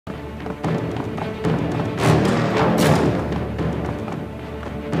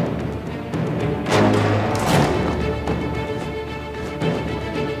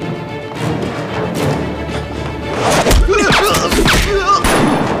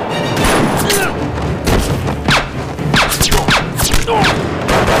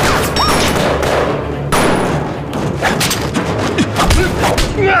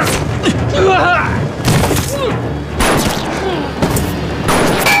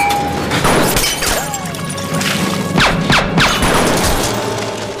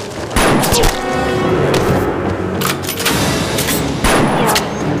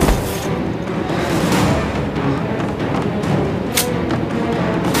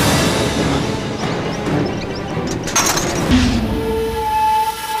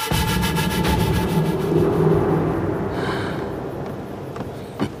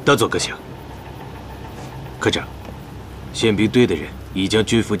大佐阁下。科长，宪兵队的人已将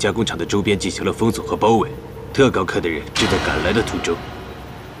军服加工厂的周边进行了封锁和包围，特高科的人正在赶来的途中。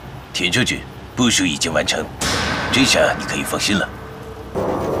田将军，部署已经完成，这下你可以放心了。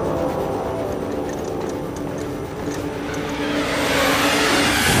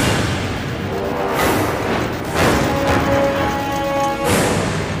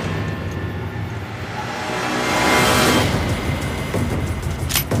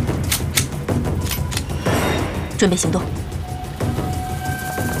 准备行动。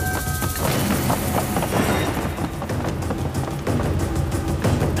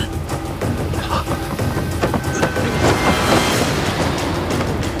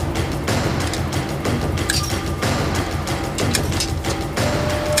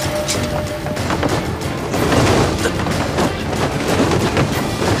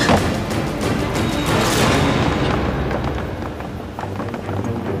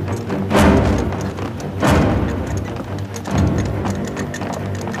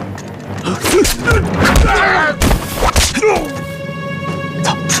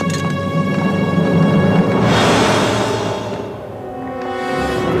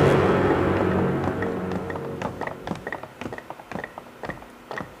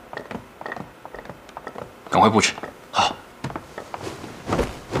赶快布置。好。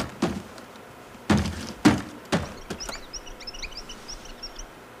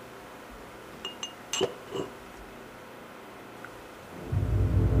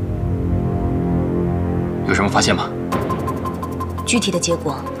有什么发现吗？具体的结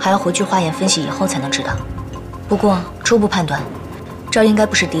果还要回去化验分析以后才能知道。不过初步判断，这儿应该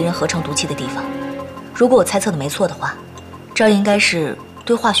不是敌人合成毒气的地方。如果我猜测的没错的话，这儿应该是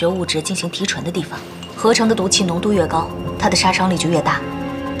对化学物质进行提纯的地方。 合成的毒气浓度越高，它的杀伤力就越大。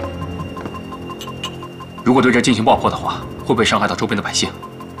如果对这进行爆破的话，会不会伤害到周边的百姓？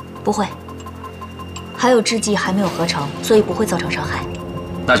不会。还有制剂还没有合成，所以不会造成伤害。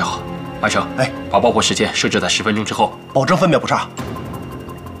那就好，完成。哎，把爆破时间设置在10分钟之后，保证分秒不差。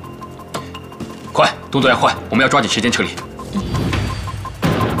快，动作要快，我们要抓紧时间撤离。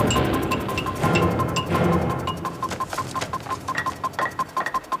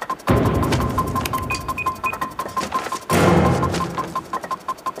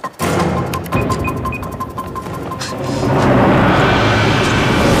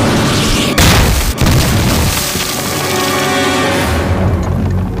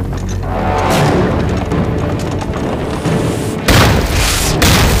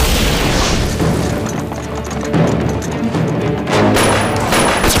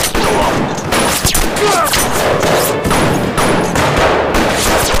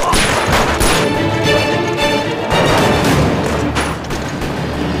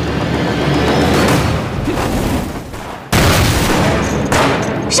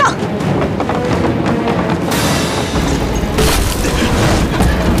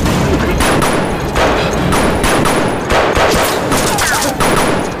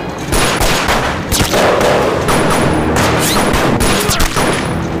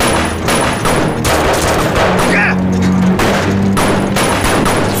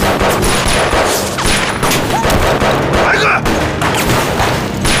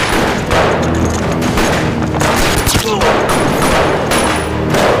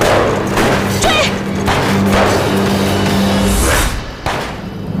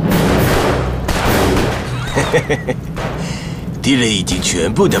 敌人已经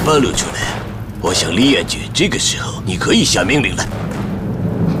全部的暴露出来，我想李远军，这个时候你可以下命令了。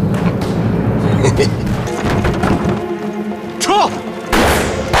撤！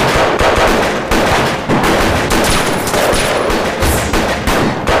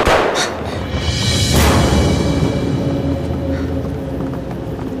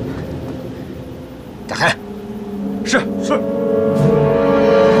打开。是。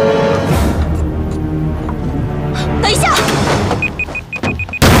 等一下！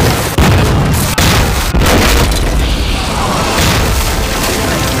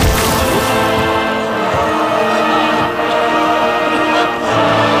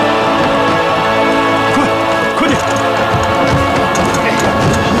快点！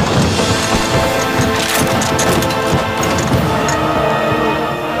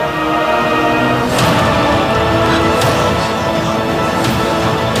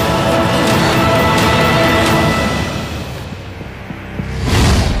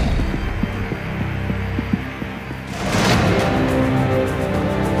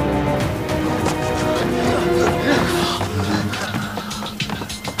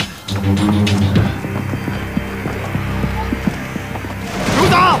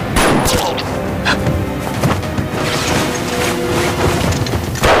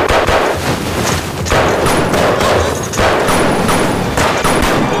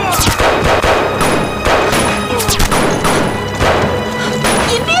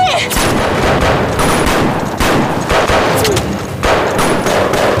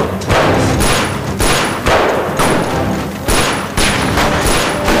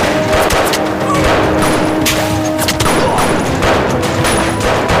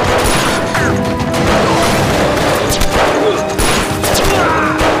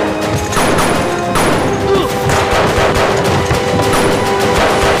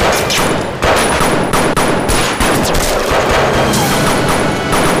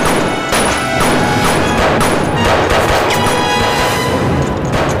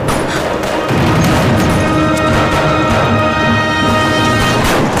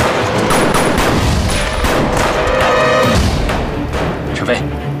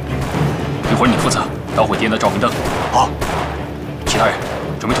敌人的照明灯。好，其他人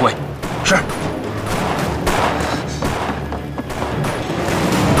准备突围。是。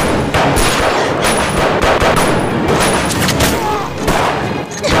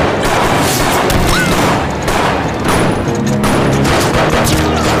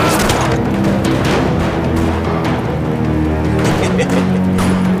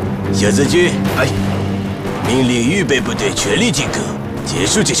小子君，哎，命令预备部队全力进攻，结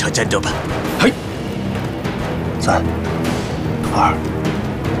束这场战斗吧。嘿，3、2、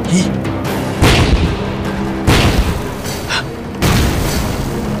1。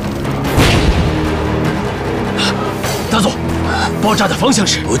大佐，爆炸的方向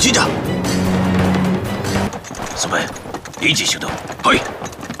是？我知道。四门，立即行动。嘿，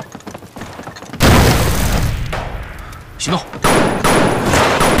行动！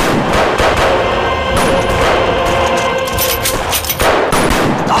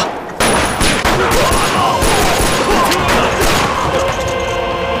打！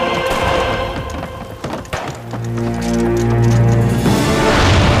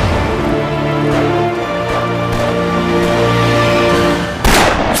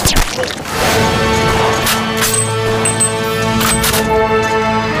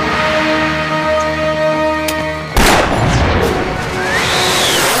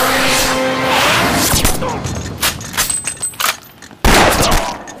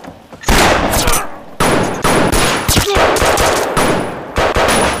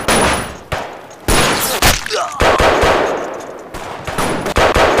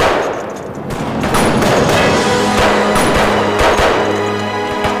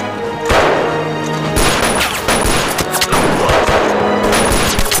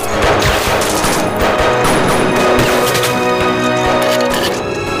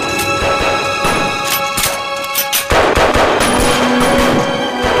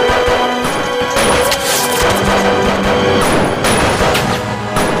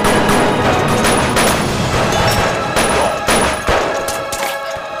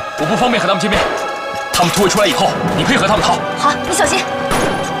我不方便和他们见面。他们突围出来以后，你配合他们逃。好，你小心。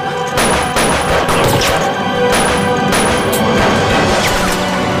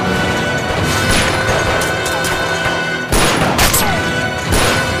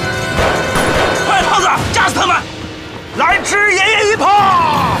快，胖子，炸死他们！来吃爷爷一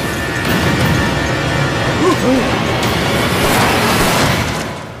炮！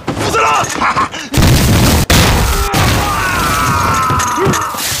负责了！哈哈。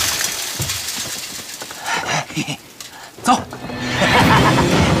走。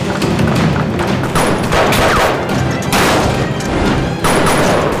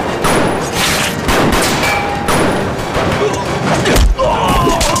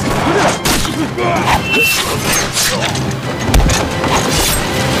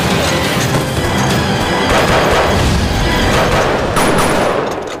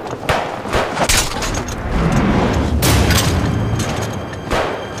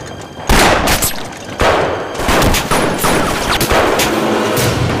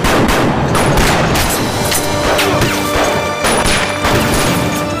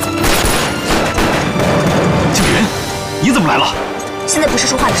你怎么来了？现在不是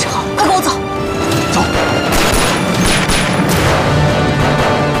说话的时候，快跟我走。走。